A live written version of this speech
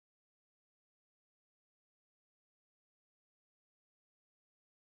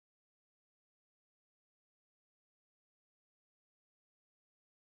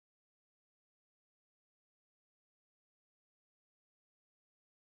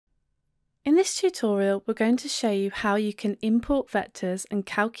In this tutorial, we're going to show you how you can import vectors and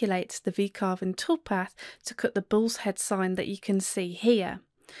calculate the VCarving toolpath to cut the Bullshead sign that you can see here.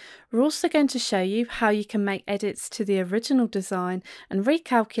 We're also going to show you how you can make edits to the original design and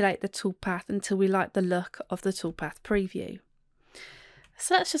recalculate the toolpath until we like the look of the toolpath preview.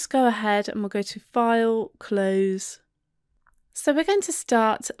 So let's just go ahead and we'll go to File, Close. So we're going to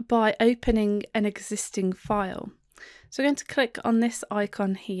start by opening an existing file. So we're going to click on this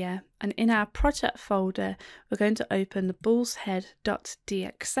icon here, and in our project folder we're going to open the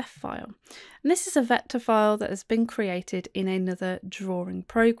bullshead.dxf file. And this is a vector file that has been created in another drawing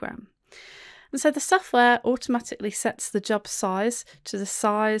program. And so the software automatically sets the job size to the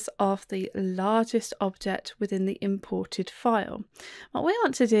size of the largest object within the imported file. What we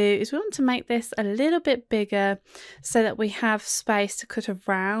want to do is we want to make this a little bit bigger so that we have space to cut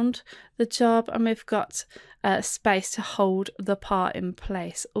around the job, and we've got space to hold the part in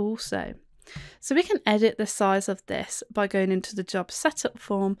place also. So we can edit the size of this by going into the job setup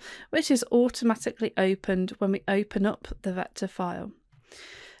form, which is automatically opened when we open up the vector file.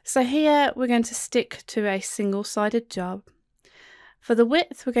 So here we're going to stick to a single-sided job. For the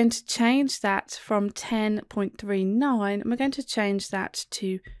width, we're going to change that from 10.39 and we're going to change that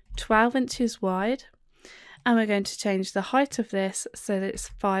to 12 inches wide, and we're going to change the height of this so that it's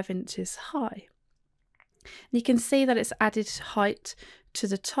 5 inches high. And you can see that it's added height to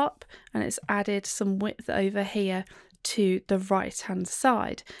the top and it's added some width over here to the right hand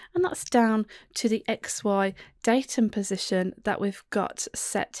side, and that's down to the XY datum position that we've got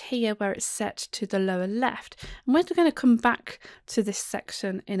set here, where it's set to the lower left, and we're going to come back to this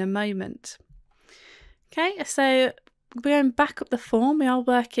section in a moment. Okay, so we're going back up the form. We are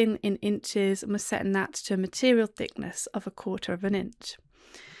working in inches and we're setting that to a material thickness of 1/4 inch.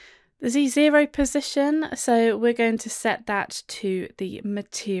 The Z0 position, so we're going to set that to the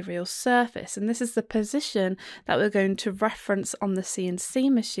material surface, and this is the position that we're going to reference on the CNC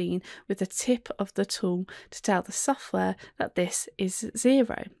machine with the tip of the tool to tell the software that this is 0.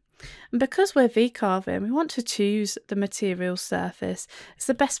 And because we're VCarving, we want to choose the material surface. It's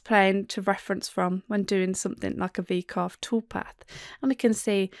the best plane to reference from when doing something like a VCarve Toolpath, and we can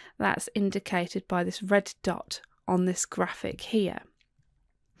see that's indicated by this red dot on this graphic here.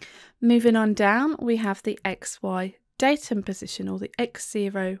 Moving on down, we have the XY datum position, or the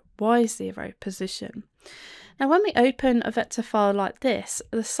X0, Y0 position. Now when we open a vector file like this,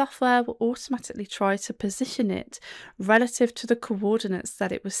 the software will automatically try to position it relative to the coordinates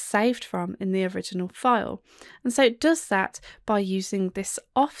that it was saved from in the original file. And so it does that by using this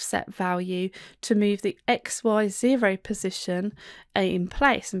offset value to move the XY0 position in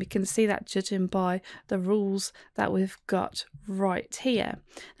place, and we can see that judging by the rules that we've got right here.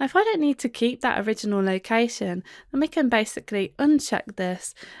 Now if I don't need to keep that original location, then we can basically uncheck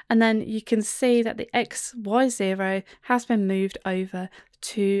this, and then you can see that the XY0 has been moved over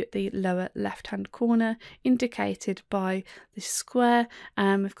to the lower left hand corner, indicated by the square,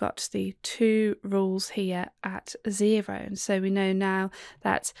 and we've got the 2 rules here at 0, and so we know now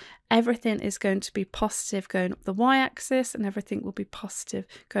that everything is going to be positive going up the y-axis and everything will be positive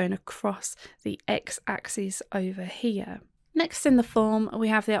going across the x-axis over here. Next in the form, we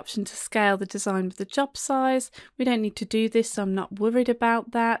have the option to scale the design with the job size. We don't need to do this, so I'm not worried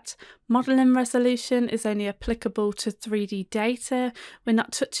about that. Modelling resolution is only applicable to 3D data. We're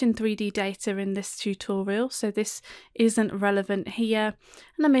not touching 3D data in this tutorial, so this isn't relevant here.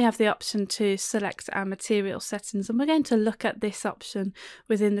 And then we have the option to select our material settings, and we're going to look at this option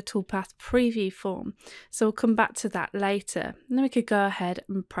within the Toolpath preview form. So we'll come back to that later. And then we could go ahead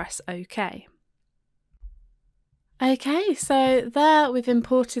and press OK. Okay, so there we've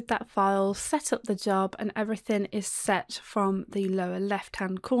imported that file, set up the job, and everything is set from the lower left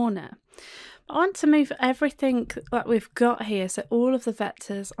hand corner. I want to move everything that we've got here, so all of the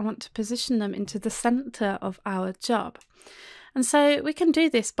vectors, I want to position them into the centre of our job. And so we can do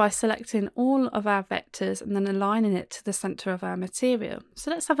this by selecting all of our vectors and then aligning it to the centre of our material.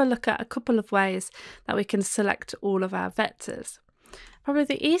 So let's have a look at a couple of ways that we can select all of our vectors. Probably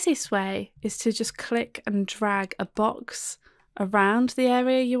the easiest way is to just click and drag a box around the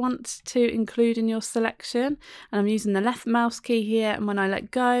area you want to include in your selection. And I'm using the left mouse key here, and when I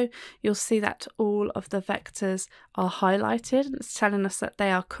let go, you'll see that all of the vectors are highlighted, and it's telling us that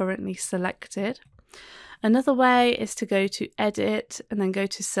they are currently selected. Another way is to go to Edit and then go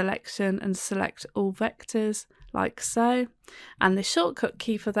to Selection and select all vectors, like so. And the shortcut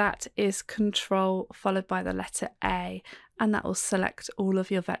key for that is Control followed by the letter A, and that will select all of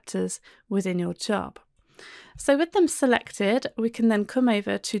your vectors within your job. So with them selected, we can then come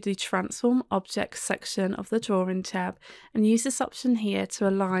over to the Transform Objects section of the Drawing tab and use this option here to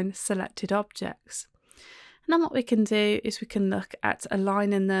align selected objects. And then what we can do is we can look at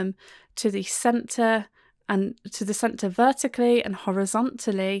aligning them to the centre vertically and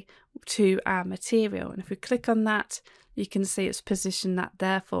horizontally to our material. And if we click on that, you can see it's positioned that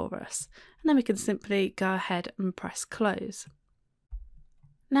there for us. And then we can simply go ahead and press close.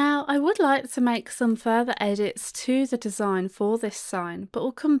 Now, I would like to make some further edits to the design for this sign, but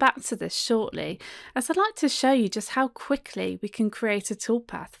we'll come back to this shortly, as I'd like to show you just how quickly we can create a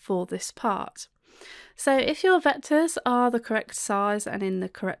toolpath for this part. So if your vectors are the correct size and in the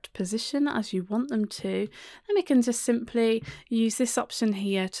correct position as you want them to, then we can just simply use this option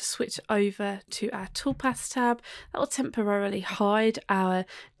here to switch over to our Toolpaths tab. That will temporarily hide our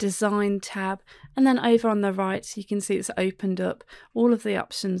Design tab, and then over on the right you can see it's opened up all of the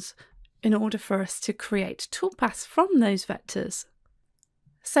options in order for us to create toolpaths from those vectors.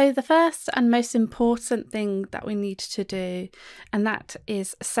 So the first and most important thing that we need to do, and that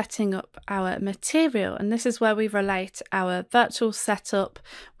is setting up our material, and this is where we relate our virtual setup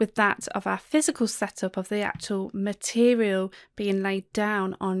with that of our physical setup of the actual material being laid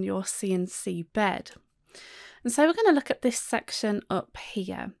down on your CNC bed. And so we're going to look at this section up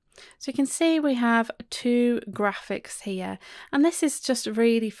here. So you can see we have two graphics here, and this is just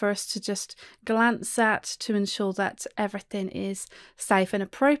really for us to just glance at to ensure that everything is safe and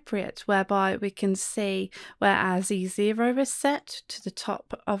appropriate, whereby we can see where our Z0 is set to the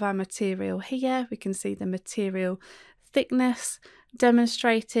top of our material here. We can see the material thickness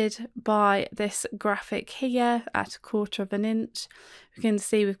demonstrated by this graphic here at 1/4 of an inch. We can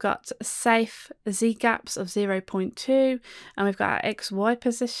see we've got safe Z gaps of 0.2, and we've got our XY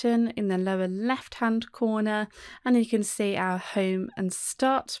position in the lower left hand corner, and you can see our home and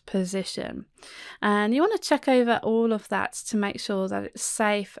start position. And you want to check over all of that to make sure that it's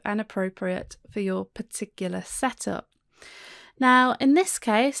safe and appropriate for your particular setup. Now, in this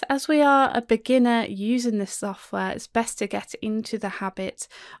case, as we are a beginner using this software, it's best to get into the habit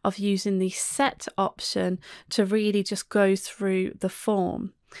of using the set option to really just go through the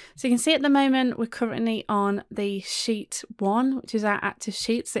form. So you can see at the moment we're currently on the sheet 1, which is our active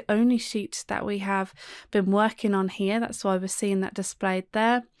sheet. It's the only sheet that we have been working on here. That's why we're seeing that displayed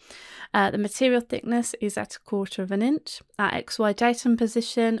there. The material thickness is at 1/4 of an inch. Our XY datum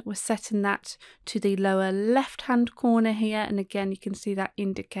position, we're setting that to the lower left hand corner here, and again you can see that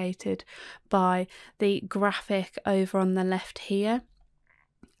indicated by the graphic over on the left here.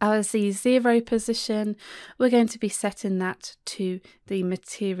 Our Z0 position, we're going to be setting that to the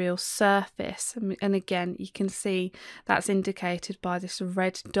material surface, and again you can see that's indicated by this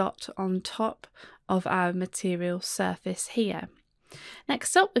red dot on top of our material surface here.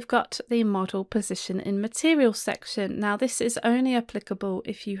 Next up, we've got the model position in material section. Now this is only applicable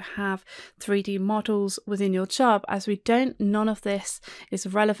if you have 3D models within your job, as none of this is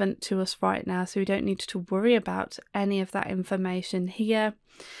relevant to us right now, so we don't need to worry about any of that information here.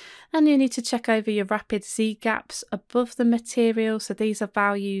 And you need to check over your rapid Z gaps above the material. So these are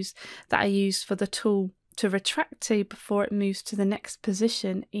values that are used for the tool to retract to before it moves to the next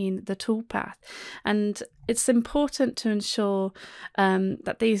position in the toolpath. And it's important to ensure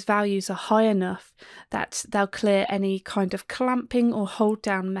that these values are high enough that they'll clear any kind of clamping or hold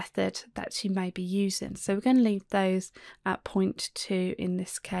down method that you may be using. So we're going to leave those at 0.2 in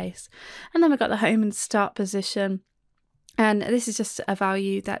this case. And then we've got the home and start position. And this is just a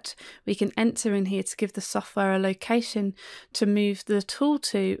value that we can enter in here to give the software a location to move the tool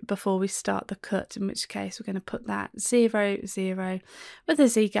to before we start the cut, in which case we're going to put that 0, 0 with a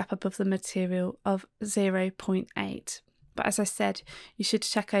Z gap above the material of 0.8. But as I said, you should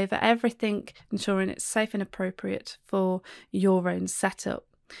check over everything, ensuring it's safe and appropriate for your own setup.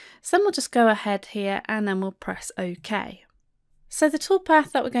 So then we'll just go ahead here and then we'll press OK. So the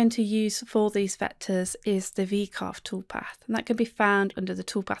toolpath that we're going to use for these vectors is the VCarve Toolpath, and that can be found under the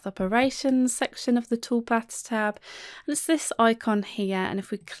Toolpath Operations section of the Toolpaths tab. And it's this icon here, and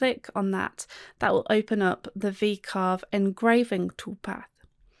if we click on that, that will open up the VCarve Engraving Toolpath.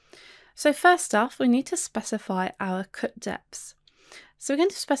 So first off, we need to specify our cut depths. So we're going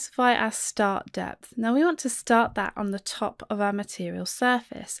to specify our start depth. Now we want to start that on the top of our material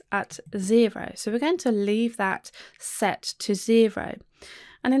surface at 0. So we're going to leave that set to 0.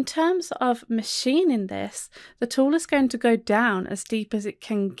 And in terms of machining this, the tool is going to go down as deep as it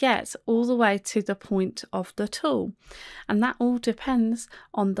can get all the way to the point of the tool. And that all depends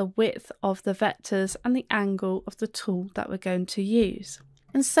on the width of the vectors and the angle of the tool that we're going to use.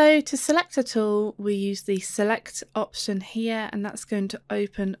 And so to select a tool, we use the select option here, and that's going to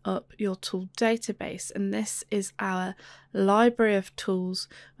open up your tool database. And this is our library of tools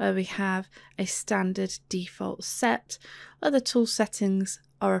where we have a standard default set. Other tool settings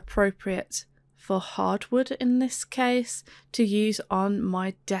are appropriate for hardwood in this case to use on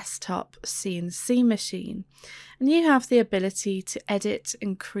my desktop CNC machine. And you have the ability to edit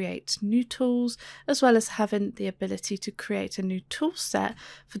and create new tools, as well as having the ability to create a new tool set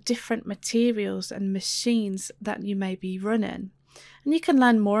for different materials and machines that you may be running. And you can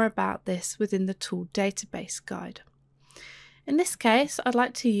learn more about this within the tool database guide. In this case, I'd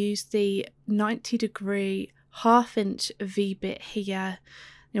like to use the 90-degree half-inch V-bit here.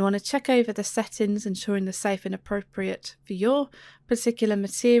 You want to check over the settings, ensuring they're safe and appropriate for your particular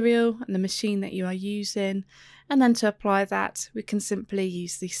material and the machine that you are using. And then to apply that, we can simply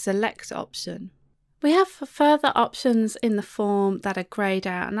use the select option. We have further options in the form that are greyed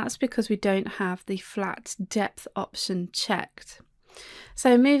out, and that's because we don't have the flat depth option checked.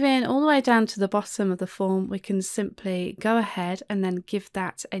 So moving all the way down to the bottom of the form, we can simply go ahead and then give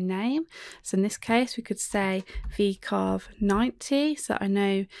that a name. So in this case, we could say VCarve 90. So I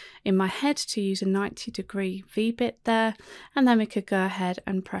know in my head to use a 90-degree V-bit there. And then we could go ahead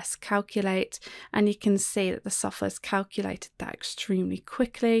and press calculate. And you can see that the software's calculated that extremely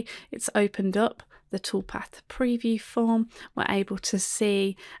quickly. It's opened up the toolpath preview form. We're able to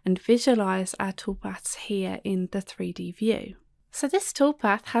see and visualize our toolpaths here in the 3D view. So this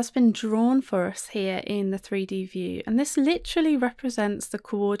toolpath has been drawn for us here in the 3D view, and this literally represents the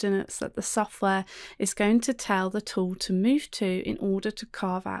coordinates that the software is going to tell the tool to move to in order to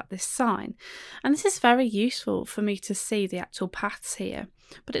carve out this sign. And this is very useful for me to see the actual paths here,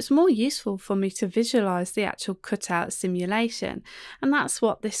 but it's more useful for me to visualize the actual cutout simulation, and that's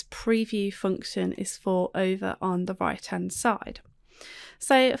what this preview function is for over on the right hand side.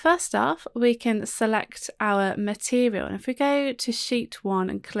 So first off, we can select our material, and if we go to sheet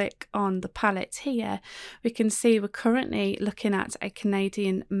 1 and click on the palette here, we can see we're currently looking at a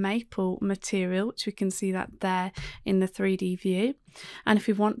Canadian maple material, which we can see that there in the 3D view. And if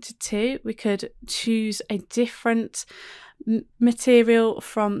we wanted to, we could choose a different material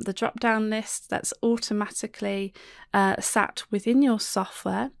from the drop down list that's automatically sat within your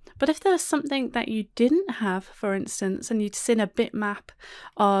software. But if there was something that you didn't have, for instance, and you'd seen a bitmap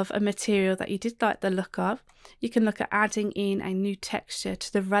of a material that you did like the look of, you can look at adding in a new texture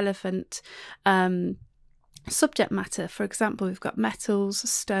to the relevant subject matter. For example, we've got metals,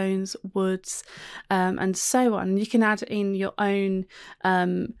 stones, woods, and so on. You can add in your own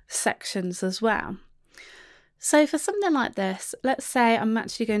sections as well. So for something like this, let's say I'm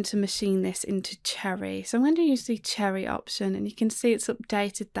actually going to machine this into cherry. So I'm going to use the cherry option, and you can see it's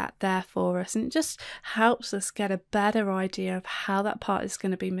updated that there for us, and it just helps us get a better idea of how that part is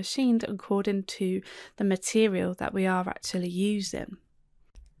going to be machined according to the material that we are actually using.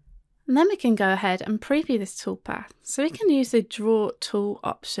 And then we can go ahead and preview this toolpath. So we can use the draw tool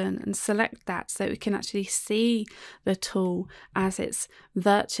option and select that so we can actually see the tool as it's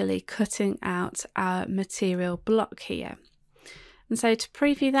virtually cutting out our material block here. And so to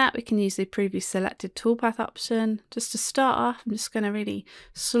preview that, we can use the preview selected toolpath option. Just to start off, I'm just going to really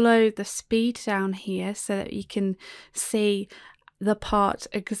slow the speed down here so that you can see the part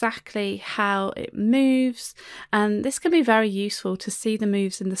exactly how it moves, and this can be very useful to see the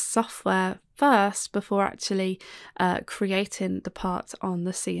moves in the software first before actually creating the part on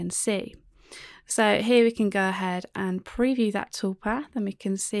the CNC. So here we can go ahead and preview that toolpath, and we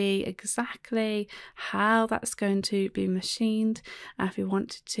can see exactly how that's going to be machined. And if we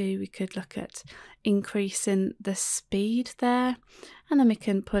wanted to, we could look at increasing the speed there, and then we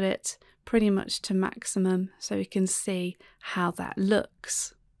can put it pretty much to maximum so we can see how that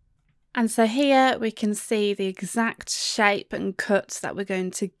looks. And so here we can see the exact shape and cuts that we're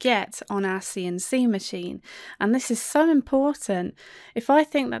going to get on our CNC machine. And this is so important. If I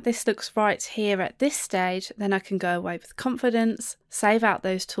think that this looks right here at this stage, then I can go away with confidence, save out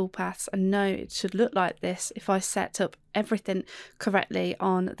those toolpaths, and know it should look like this if I set up everything correctly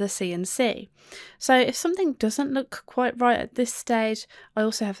on the CNC. So if something doesn't look quite right at this stage, I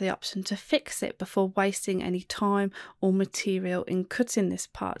also have the option to fix it before wasting any time or material in cutting this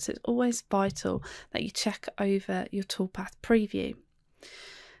part. So it's always vital that you check over your toolpath preview.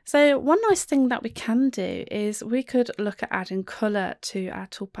 So one nice thing that we can do is we could look at adding colour to our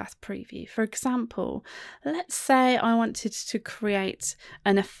toolpath preview. For example, let's say I wanted to create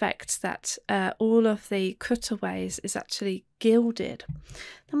an effect that all of the cutaways is actually gilded.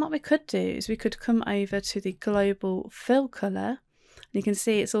 Then what we could do is we could come over to the global fill colour, you can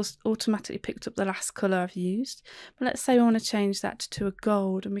see it's also automatically picked up the last colour I've used. But let's say we want to change that to a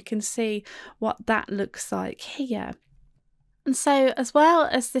gold, and we can see what that looks like here. And so, as well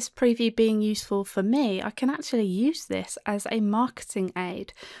as this preview being useful for me, I can actually use this as a marketing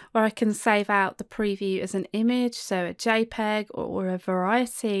aid, where I can save out the preview as an image, so a JPEG or a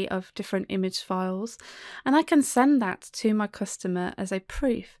variety of different image files, and I can send that to my customer as a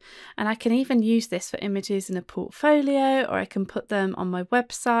proof. And I can even use this for images in a portfolio, or I can put them on my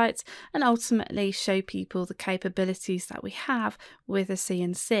website and ultimately show people the capabilities that we have with a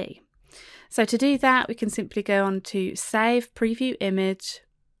CNC. So to do that, we can simply go on to Save Preview Image,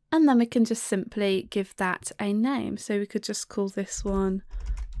 and then we can just simply give that a name. So we could just call this one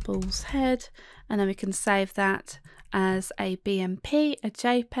Bullshead, and then we can save that as a BMP, a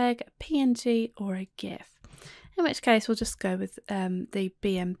JPEG, a PNG, or a GIF. In which case we'll just go with the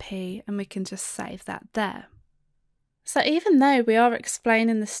BMP, and we can just save that there. So even though we are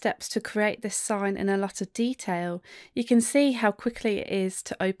explaining the steps to create this sign in a lot of detail, you can see how quickly it is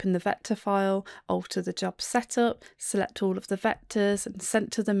to open the vector file, alter the job setup, select all of the vectors and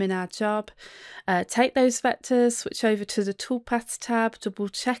center them in our job, take those vectors, switch over to the Toolpaths tab, double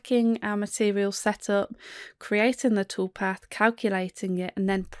checking our material setup, creating the toolpath, calculating it, and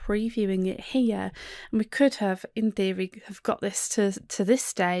then previewing it here. And we could have, in theory, have got this to this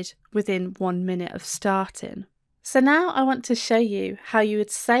stage within 1 minute of starting. So now I want to show you how you would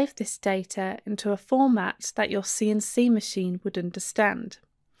save this data into a format that your CNC machine would understand.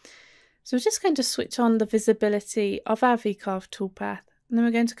 So we're just going to switch on the visibility of our VCarve toolpath, and then we're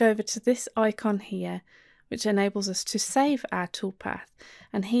going to go over to this icon here, which enables us to save our toolpath.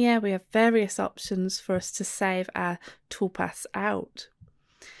 And here we have various options for us to save our toolpaths out.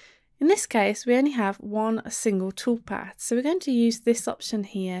 In this case, we only have one single toolpath, so we're going to use this option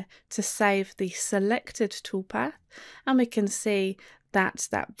here to save the selected toolpath, and we can see that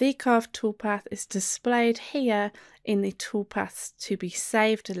VCarve toolpath is displayed here in the toolpaths to be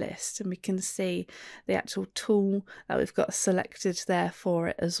saved list, and we can see the actual tool that we've got selected there for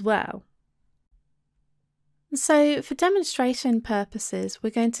it as well. So for demonstration purposes,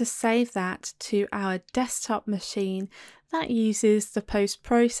 we're going to save that to our desktop machine that uses the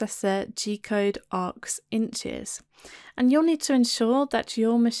post-processor G-code ARCs inches. And you'll need to ensure that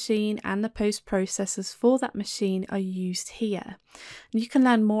your machine and the post-processors for that machine are used here. And you can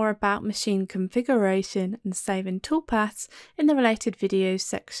learn more about machine configuration and saving toolpaths in the related videos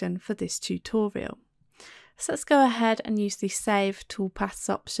section for this tutorial. So let's go ahead and use the Save Toolpaths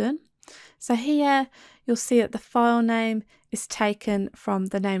option. So here you'll see that the file name is taken from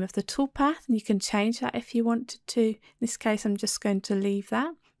the name of the toolpath, and you can change that if you wanted to. In this case, I'm just going to leave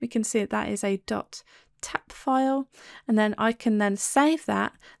that. We can see that is a .tap file, and then I can then save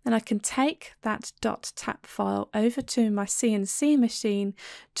that. Then I can take that .tap file over to my CNC machine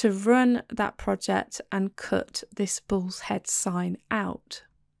to run that project and cut this bull's head sign out.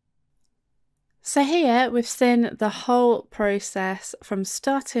 So here we've seen the whole process from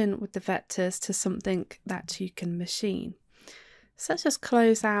starting with the vectors to something that you can machine. So let's just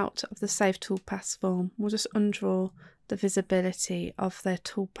close out of the Save Toolpaths form. We'll just undraw the visibility of their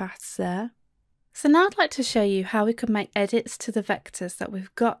toolpaths there. So now I'd like to show you how we could make edits to the vectors that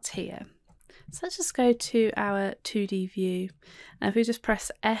we've got here. So let's just go to our 2D view, and if we just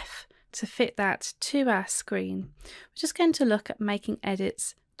press F to fit that to our screen, we're just going to look at making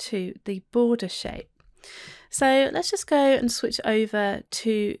edits to the border shape. So let's just go and switch over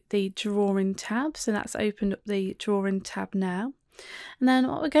to the drawing tab. So that's opened up the drawing tab now. And then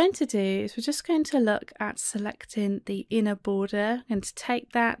what we're going to do is we're just going to look at selecting the inner border, and to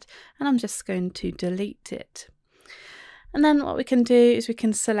take that, and I'm just going to delete it. And then what we can do is we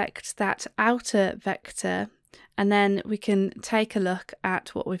can select that outer vector, and then we can take a look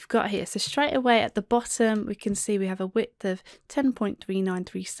at what we've got here. So straight away at the bottom, we can see we have a width of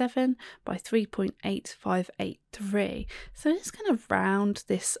 10.3937 by 3.8583. So I'm just going to round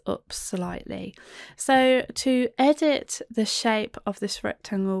this up slightly. So to edit the shape of this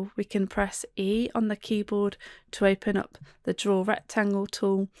rectangle, we can press E on the keyboard to open up the Draw Rectangle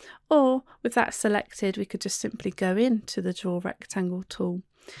tool, or with that selected, we could just simply go into the Draw Rectangle tool.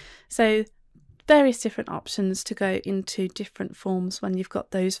 So various different options to go into different forms when you've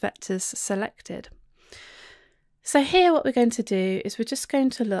got those vectors selected. So here what we're going to do is we're just going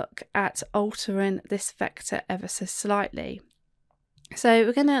to look at altering this vector ever so slightly. So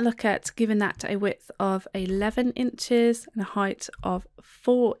we're going to look at giving that a width of 11 inches and a height of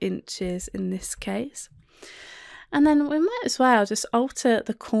 4 inches in this case. And then we might as well just alter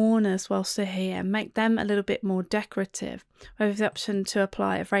the corners whilst they're here and make them a little bit more decorative. We have the option to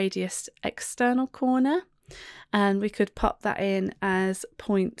apply a radius external corner, and we could pop that in as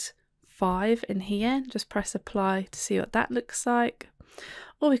 0.5 in here, just press apply to see what that looks like.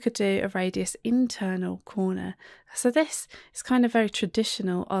 Or we could do a radius internal corner. So this is kind of very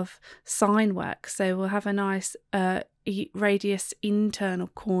traditional of sign work. So we'll have a nice radius internal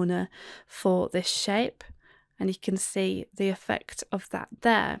corner for this shape, and you can see the effect of that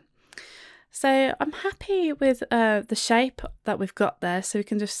there. So I'm happy with the shape that we've got there, so we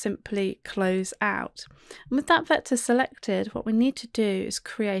can just simply close out. And with that vector selected, what we need to do is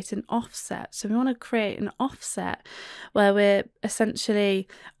create an offset. So we want to create an offset where we're essentially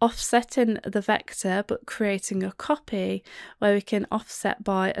offsetting the vector but creating a copy where we can offset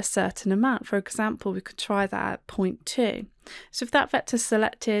by a certain amount. For example, we could try that at 0.2. So if that vector is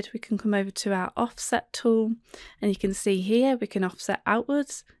selected, we can come over to our offset tool, and you can see here we can offset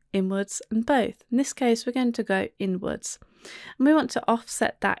outwards, inwards, and both. In this case, we're going to go inwards, and we want to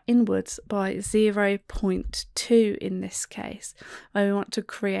offset that inwards by 0.2 in this case, where we want to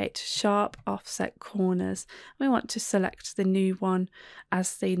create sharp offset corners. We want to select the new one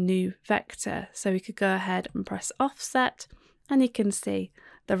as the new vector, so we could go ahead and press offset, and you can see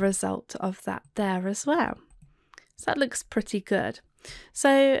the result of that there as well. So that looks pretty good.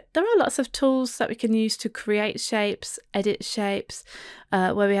 So there are lots of tools that we can use to create shapes, edit shapes,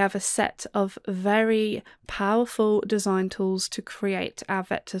 where we have a set of very powerful design tools to create our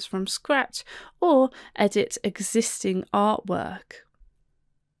vectors from scratch or edit existing artwork.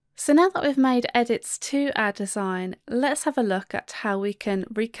 So now that we've made edits to our design, let's have a look at how we can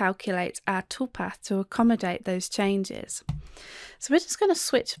recalculate our toolpath to accommodate those changes. So we're just going to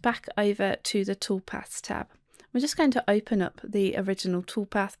switch back over to the Toolpaths tab. We're just going to open up the original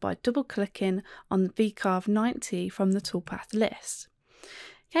toolpath by double clicking on VCarve 90 from the toolpath list.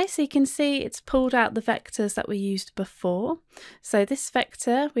 Okay, so you can see it's pulled out the vectors that we used before. So this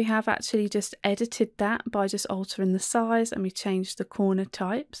vector, we have actually just edited that by just altering the size, and we changed the corner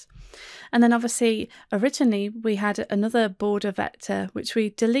types. And then obviously originally we had another border vector which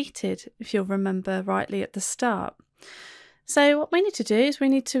we deleted, if you'll remember rightly at the start. So what we need to do is we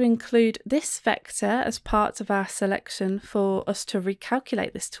need to include this vector as part of our selection for us to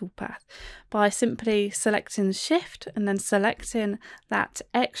recalculate this toolpath by simply selecting Shift and then selecting that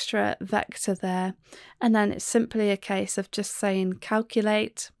extra vector there, and then it's simply a case of just saying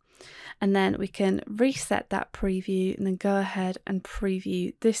calculate, and then we can reset that preview and then go ahead and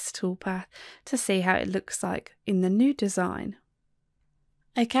preview this toolpath to see how it looks like in the new design.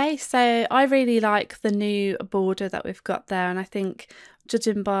 Okay, so I really like the new border that we've got there, and I think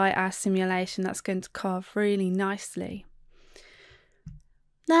judging by our simulation that's going to carve really nicely.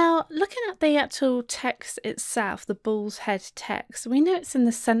 Now, looking at the actual text itself, the Bullshead text, we know it's in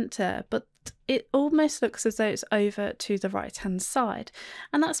the centre, but it almost looks as though it's over to the right hand side,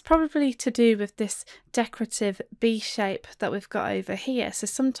 and that's probably to do with this decorative B shape that we've got over here. So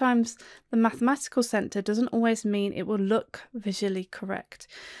sometimes the mathematical centre doesn't always mean it will look visually correct.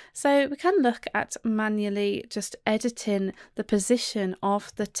 So we can look at manually just editing the position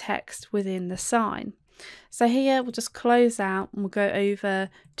of the text within the sign. So here we'll just close out and we'll go over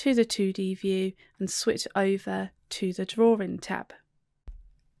to the 2D view and switch over to the drawing tab.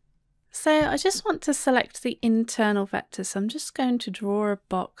 So I just want to select the internal vectors, so I'm just going to draw a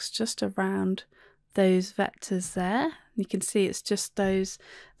box just around those vectors there. You can see it's just those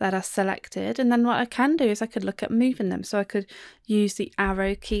that are selected, and then what I can do is I could look at moving them, so I could use the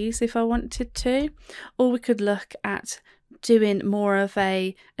arrow keys if I wanted to, or we could look at doing more of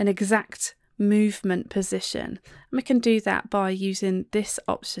an exact movement position, and we can do that by using this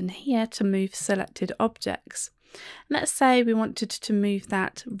option here to move selected objects. Let's say we wanted to move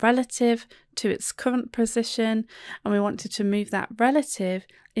that relative to its current position, and we wanted to move that relative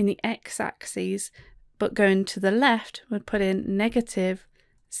in the x-axis, but going to the left, we'd put in negative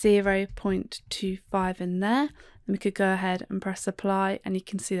 0.25 in there, and we could go ahead and press apply, and you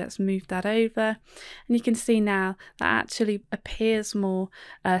can see that's moved that over, and you can see now that actually appears more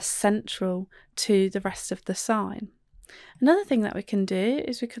central to the rest of the sign. Another thing that we can do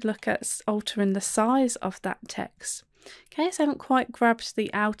is we could look at altering the size of that text. Okay, so I haven't quite grabbed the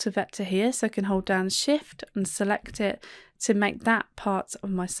outer vector here, so I can hold down Shift and select it to make that part of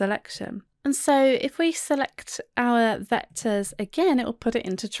my selection. And so if we select our vectors again, it will put it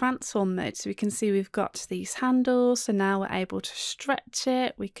into transform mode. So we can see we've got these handles, so now we're able to stretch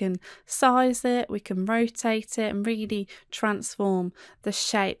it, we can size it, we can rotate it and really transform the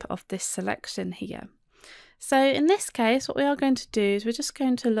shape of this selection here. So in this case, what we are going to do is we're just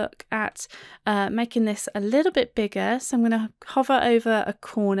going to look at making this a little bit bigger. So I'm going to hover over a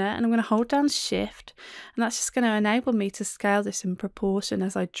corner and I'm going to hold down Shift, and that's just going to enable me to scale this in proportion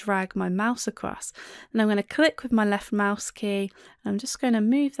as I drag my mouse across. And I'm going to click with my left mouse key, and I'm just going to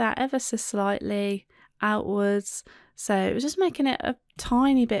move that ever so slightly outwards. So we're just making it a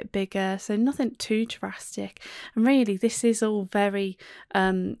tiny bit bigger, so nothing too drastic. And really, this is all very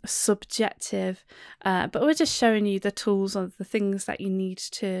subjective, but we're just showing you the tools or the things that you need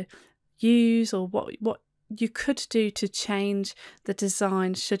to use, or what you could do to change the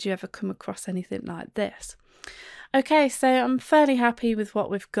design should you ever come across anything like this. Okay, so I'm fairly happy with what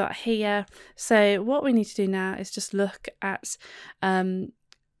we've got here. So what we need to do now is just look at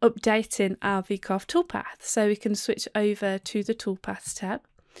updating our VCarve Toolpath, so we can switch over to the Toolpaths tab.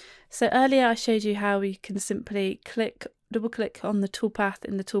 So earlier I showed you how we can simply double click on the toolpath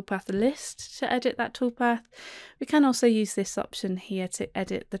in the toolpath list to edit that toolpath. We can also use this option here to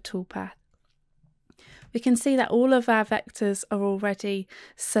edit the toolpath. We can see that all of our vectors are already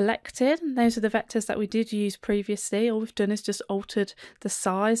selected. Those are the vectors that we did use previously. All we've done is just altered the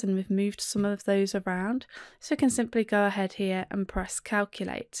size, and we've moved some of those around. So we can simply go ahead here and press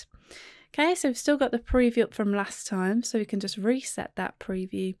calculate. Okay, so we've still got the preview up from last time, so we can just reset that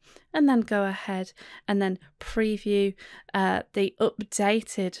preview and then go ahead and then preview the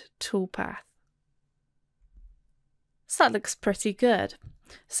updated toolpath. So that looks pretty good.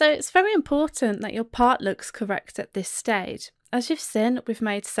 So it's very important that your part looks correct at this stage. As you've seen, we've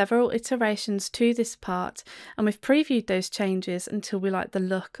made several iterations to this part, and we've previewed those changes until we like the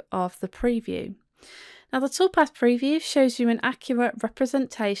look of the preview. Now the toolpath preview shows you an accurate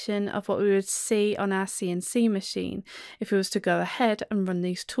representation of what we would see on our CNC machine if we was to go ahead and run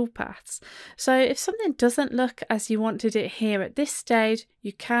these toolpaths. So if something doesn't look as you wanted it here at this stage,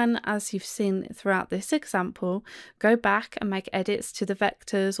 you can, as you've seen throughout this example, go back and make edits to the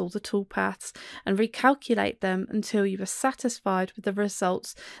vectors or the toolpaths and recalculate them until you are satisfied with the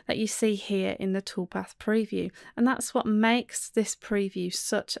results that you see here in the toolpath preview. And that's what makes this preview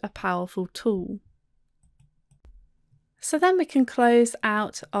such a powerful tool. So then we can close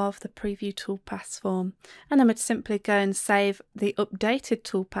out of the preview toolpaths form, and then we'd simply go and save the updated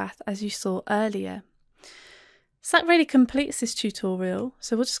toolpath as you saw earlier. So that really completes this tutorial.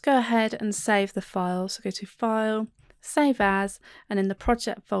 So we'll just go ahead and save the file. So go to File, Save As, and in the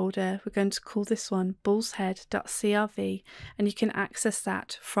project folder we're going to call this one bullshead.crv, and you can access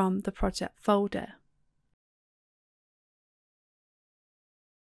that from the project folder.